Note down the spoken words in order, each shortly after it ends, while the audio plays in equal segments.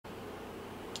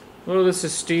Hello, this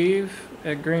is Steve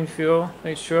at Green Fuel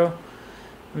HHO.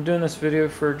 I'm doing this video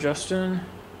for Justin.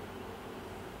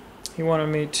 He wanted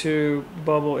me to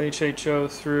bubble HHO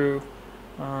through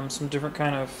some different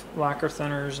kind of lacquer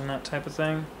thinners and that type of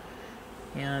thing,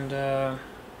 and to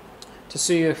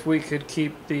see if we could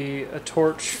keep a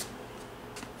torch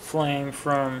flame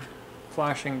from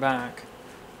flashing back.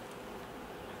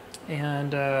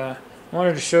 And I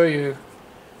wanted to show you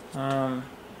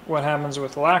what happens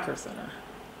with lacquer thinner.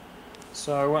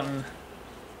 So I went and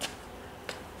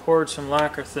poured some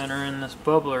lacquer thinner in this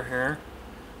bubbler here,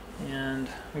 and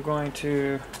I'm going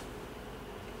to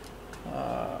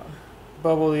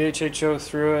bubble the HHO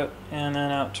through it and then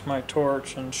out to my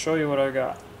torch and show you what I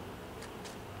got.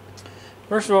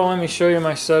 First of all, let me show you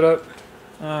my setup.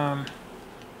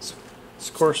 This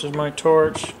of course is my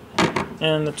torch,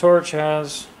 and the torch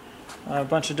has a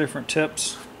bunch of different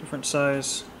tips, different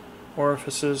size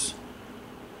orifices.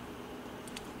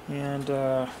 And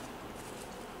of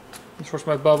course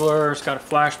my bubbler, it's got a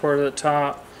flash board at the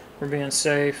top for being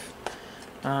safe.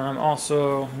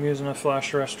 Also I'm using a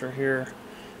flash arrestor here.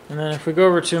 And then if we go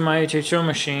over to my HHO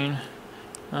machine,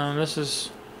 this is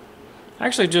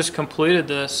actually just completed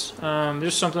this.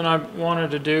 Just something I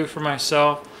wanted to do for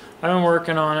myself. I've been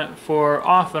working on it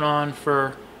off and on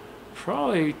for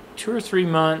probably 2 or 3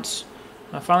 months.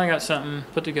 I finally got something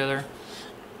put together.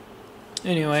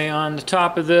 Anyway, on the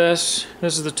top of this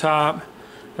is the top.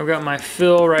 I've got my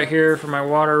fill right here for my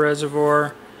water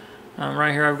reservoir.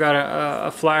 Right here I've got a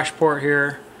flash port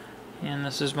here, and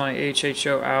this is my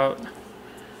HHO out.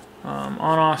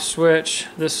 On-off switch.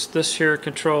 This here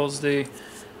controls the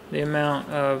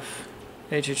amount of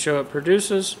HHO it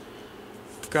produces.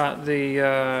 Got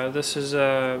this is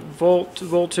a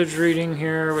voltage reading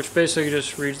here, which basically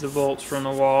just reads the volts from the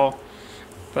wall.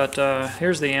 But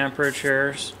here's the amperage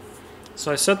here. So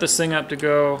I set this thing up to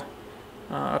go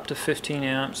up to 15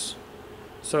 amps,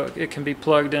 so it can be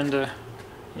plugged into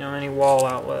any wall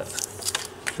outlet.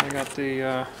 I got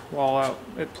the wall out,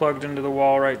 it plugged into the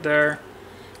wall right there.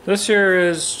 This here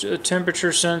is a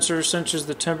temperature sensor, senses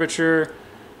the temperature,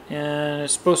 and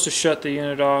it's supposed to shut the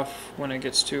unit off when it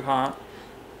gets too hot.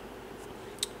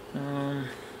 So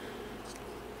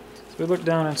we look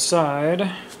down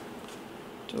inside,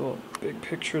 do a little big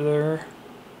picture there.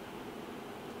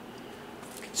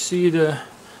 See I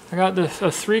got a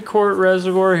 3-quart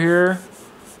reservoir here,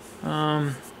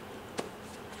 and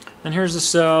here's the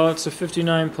cell. It's a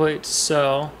 59 plate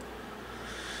cell,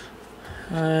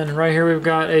 and right here we've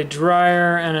got a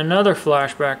dryer and another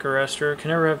flashback arrestor. Can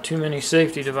never have too many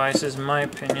safety devices, in my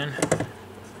opinion.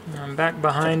 Back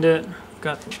behind it,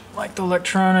 got like the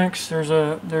electronics. There's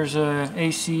a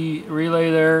AC relay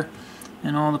there,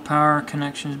 and all the power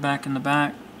connections back in the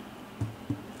back.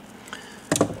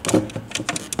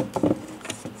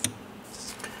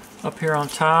 Up here on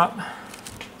top,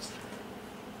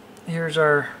 here's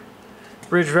our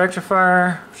bridge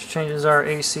rectifier, which changes our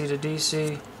AC to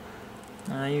DC.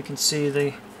 You can see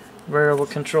the variable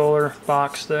controller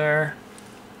box there,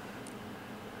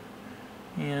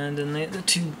 and then the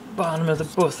two bottom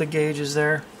of both the gauges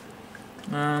there.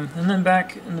 And then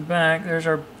back in the back, there's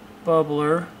our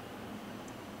bubbler,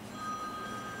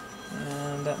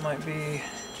 and that might be.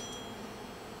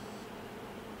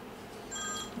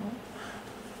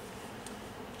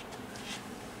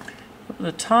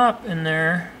 The top in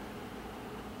there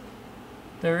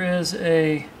is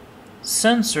a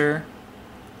sensor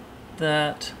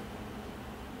that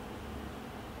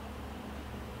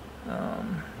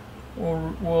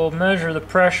will measure the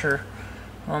pressure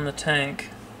on the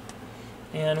tank,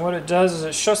 and what it does is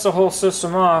it shuts the whole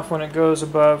system off when it goes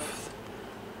above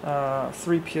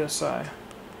 3 psi.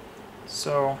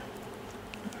 So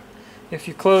if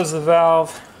you close the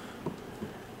valve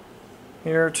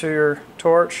here to your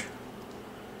torch,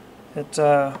 it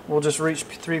will just reach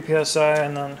 3 psi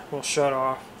and then will shut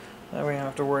off. That way you don't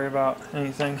have to worry about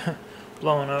anything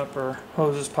blowing up or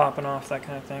hoses popping off, that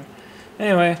kind of thing.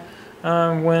 Anyway,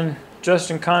 when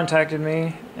Justin contacted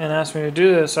me and asked me to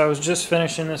do this, I was just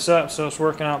finishing this up, so it's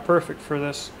working out perfect for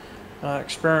this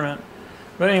experiment.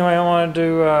 But anyway, I wanted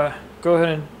to go ahead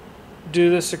and do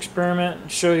this experiment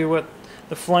and show you what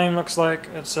the flame looks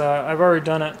like. I've already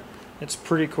done it. It's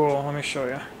pretty cool. Let me show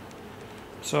you.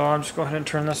 So I'll just go ahead and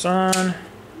turn this on.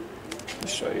 Let me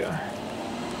show you.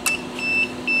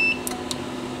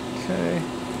 Okay.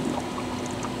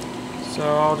 So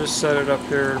I'll just set it up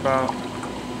here at about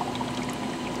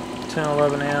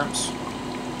 10-11 amps.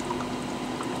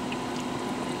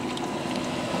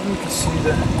 You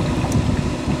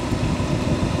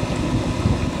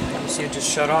can see it just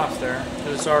shut off there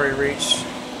because it's already reached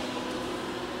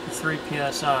 3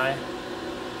 psi.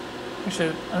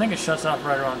 Actually, I think it shuts off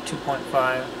right around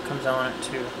 2.5. Comes on at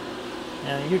 2.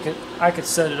 And I could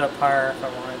set it up higher if I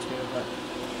wanted to.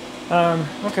 But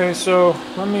okay, so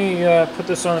let me put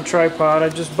this on a tripod. I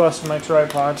just busted my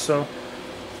tripod, so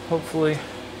hopefully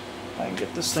I can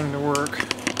get this thing to work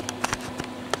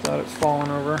without it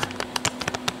falling over.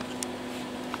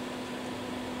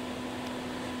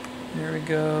 There we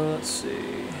go. Let's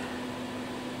see.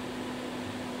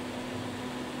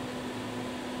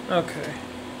 Okay.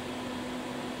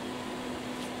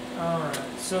 Alright,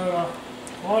 so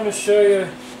I wanted to show you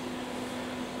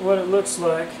what it looks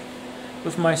like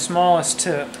with my smallest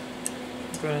tip.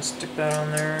 I'm going to stick that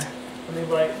on there. Let me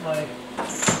light my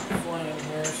flame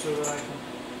here so that I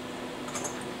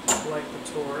can light the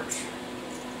torch.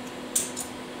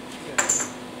 Okay.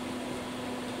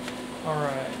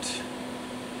 Alright.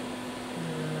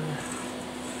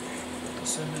 Put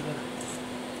this into the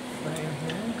flame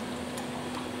here.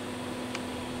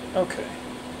 Okay.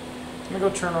 Let me go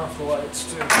turn off the lights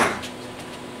too.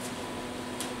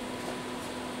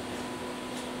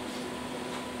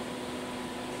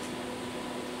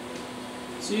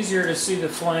 It's easier to see the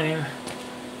flame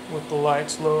with the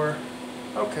lights lower.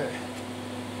 Okay.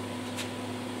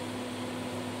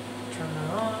 Turn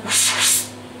that on.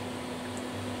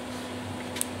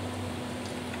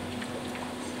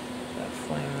 That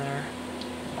flame there.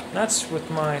 That's with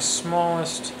my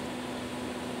smallest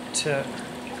tip.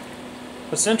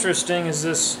 What's interesting is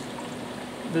this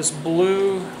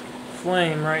blue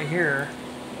flame right here.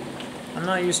 I'm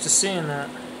not used to seeing that.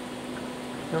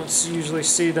 You don't usually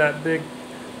see that big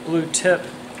blue tip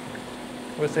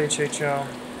with HHO.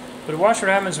 But watch what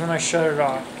happens when I shut it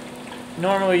off.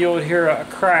 Normally you'll hear a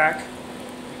crack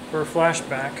for a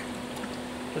flashback.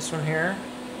 This one here.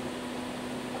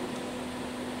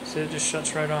 See, it just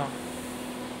shuts right off.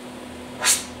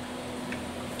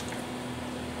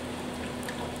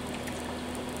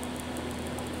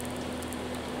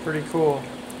 Pretty cool.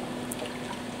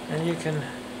 And you can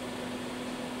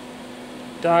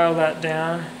dial that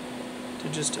down to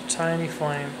just a tiny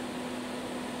flame.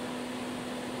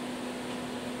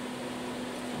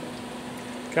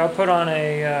 Okay, I'll put on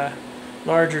a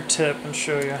larger tip and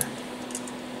show you.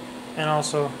 And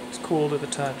also, it's cool to the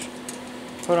touch.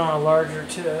 Put on a larger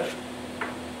tip.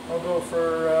 I'll go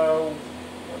for,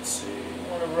 let's see,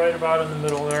 one right about in the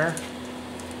middle there.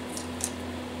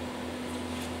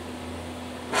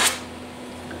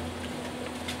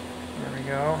 There we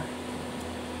go.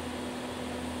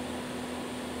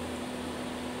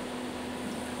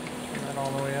 Turn that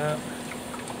all the way up.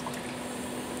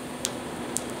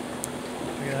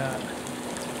 Look at that.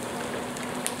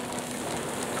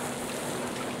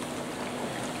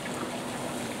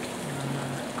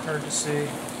 Hard to see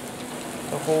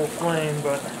the whole flame,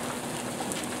 but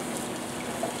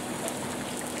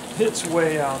it's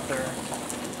way out there.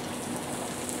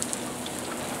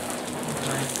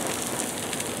 Okay.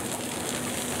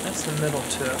 That's the middle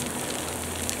tip.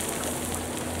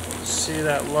 See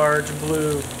that large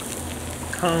blue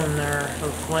cone there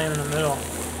of flame in the middle.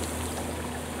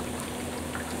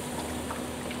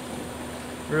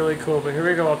 Really cool, but here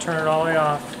we go, I'll turn it all the way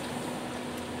off.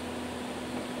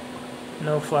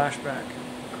 No flashback.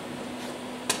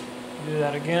 Do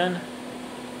that again.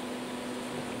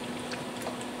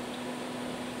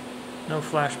 No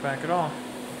flashback at all.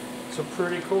 So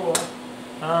pretty cool.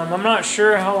 I'm not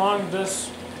sure how long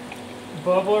this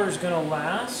bubbler is going to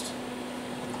last.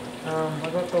 I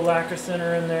got the lacquer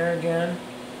thinner in there again.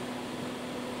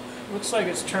 Looks like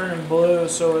it's turning blue,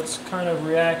 so it's kind of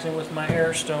reacting with my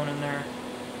air stone in there.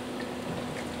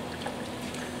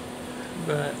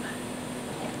 But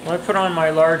when I put on my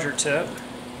larger tip,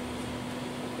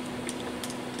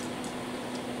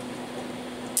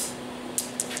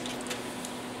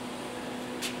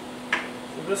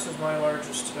 so this is my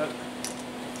largest tip.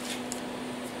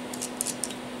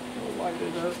 We'll light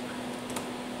it up. Okay.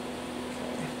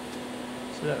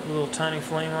 See that little tiny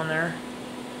flame on there?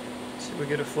 See if we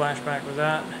get a flashback with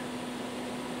that.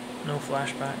 No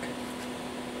flashback.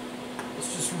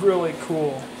 It's just really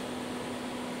cool.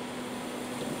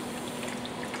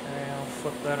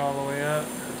 Flip that all the way up.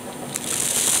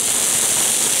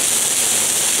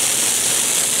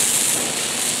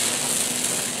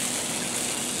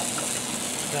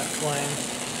 That flame.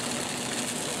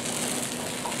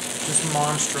 Just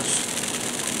monstrous.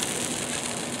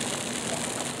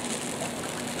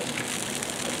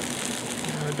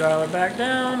 I'm going to dial it back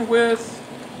down with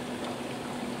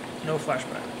no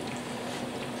flashback.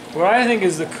 What I think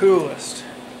is the coolest,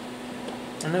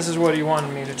 and this is what he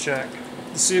wanted me to check,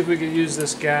 to see if we could use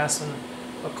this gas in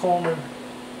a Coleman,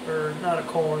 or not a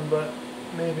Coleman, but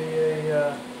maybe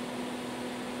a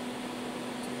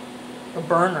a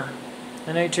burner,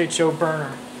 an HHO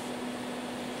burner,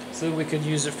 so that we could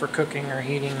use it for cooking or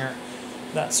heating or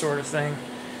that sort of thing.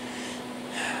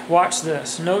 Watch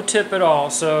this, no tip at all,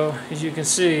 so as you can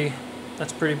see,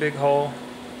 that's a pretty big hole.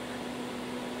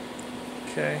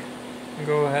 Okay,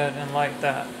 go ahead and light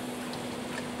that.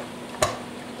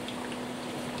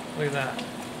 Look at that.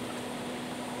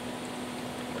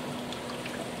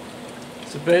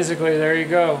 So basically, there you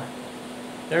go.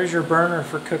 There's your burner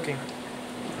for cooking.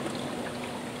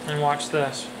 And watch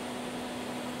this.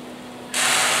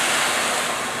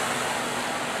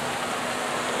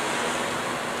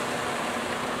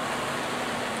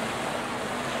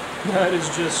 That is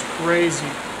just crazy.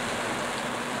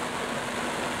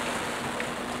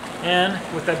 And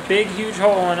with that big, huge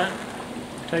hole in it,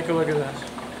 take a look at this.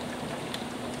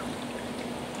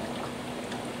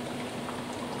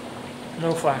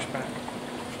 No flashback.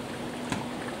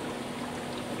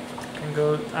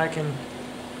 I can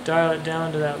dial it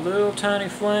down to that little tiny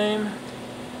flame, and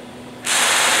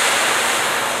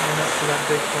up to that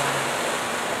big flame.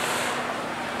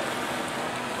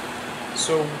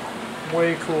 So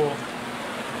way cool.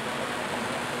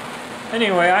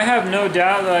 Anyway, I have no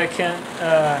doubt that I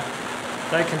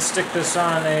can stick this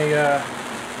on a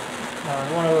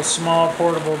one of those small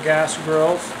portable gas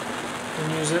grills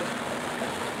and use it.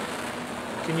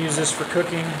 You can use this for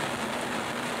cooking,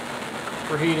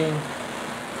 for heating.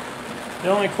 The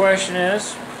only question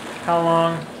is, how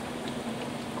long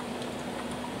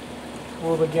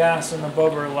will the gas in the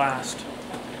bubber last?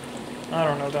 I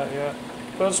don't know that yet,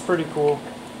 but it's pretty cool.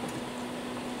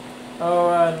 Oh,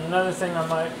 another thing I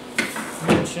might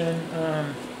mention,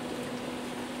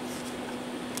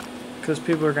 because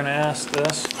people are going to ask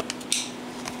this,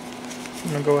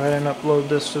 I'm going to go ahead and upload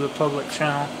this to the public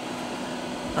channel.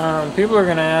 People are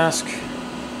going to ask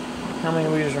how many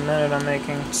liters a minute I'm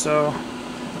making, so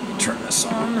let me turn this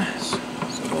on, so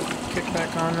it'll kick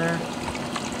back on there.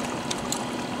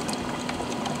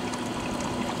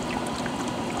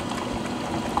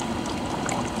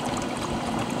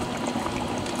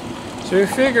 So we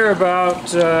figure about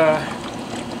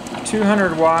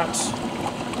 200 watts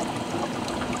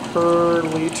per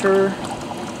liter.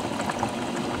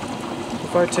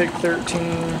 If I take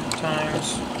 13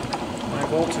 times my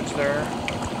voltage there,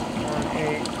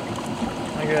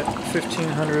 1.8, I get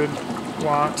 1500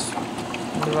 watts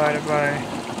divided by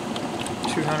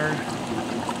 200.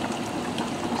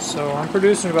 So I'm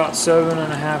producing about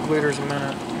 7.5 liters a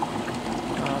minute.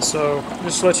 So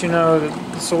just to let you know that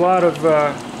it's a lot of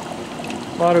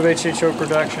HHO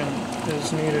production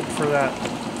is needed for that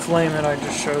flame that I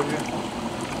just showed you.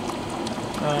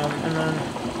 And then,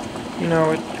 you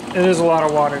know, it is a lot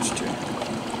of wattage too.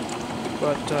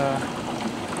 But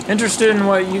interested in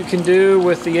what you can do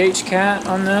with the HCAT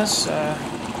on this,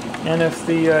 and if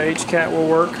the HCAT will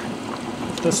work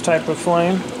with this type of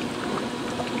flame.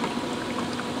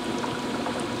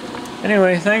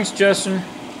 Anyway, thanks Justin.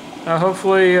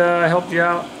 Hopefully I helped you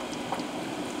out.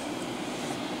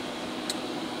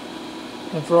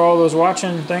 And for all those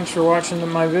watching, thanks for watching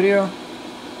my video.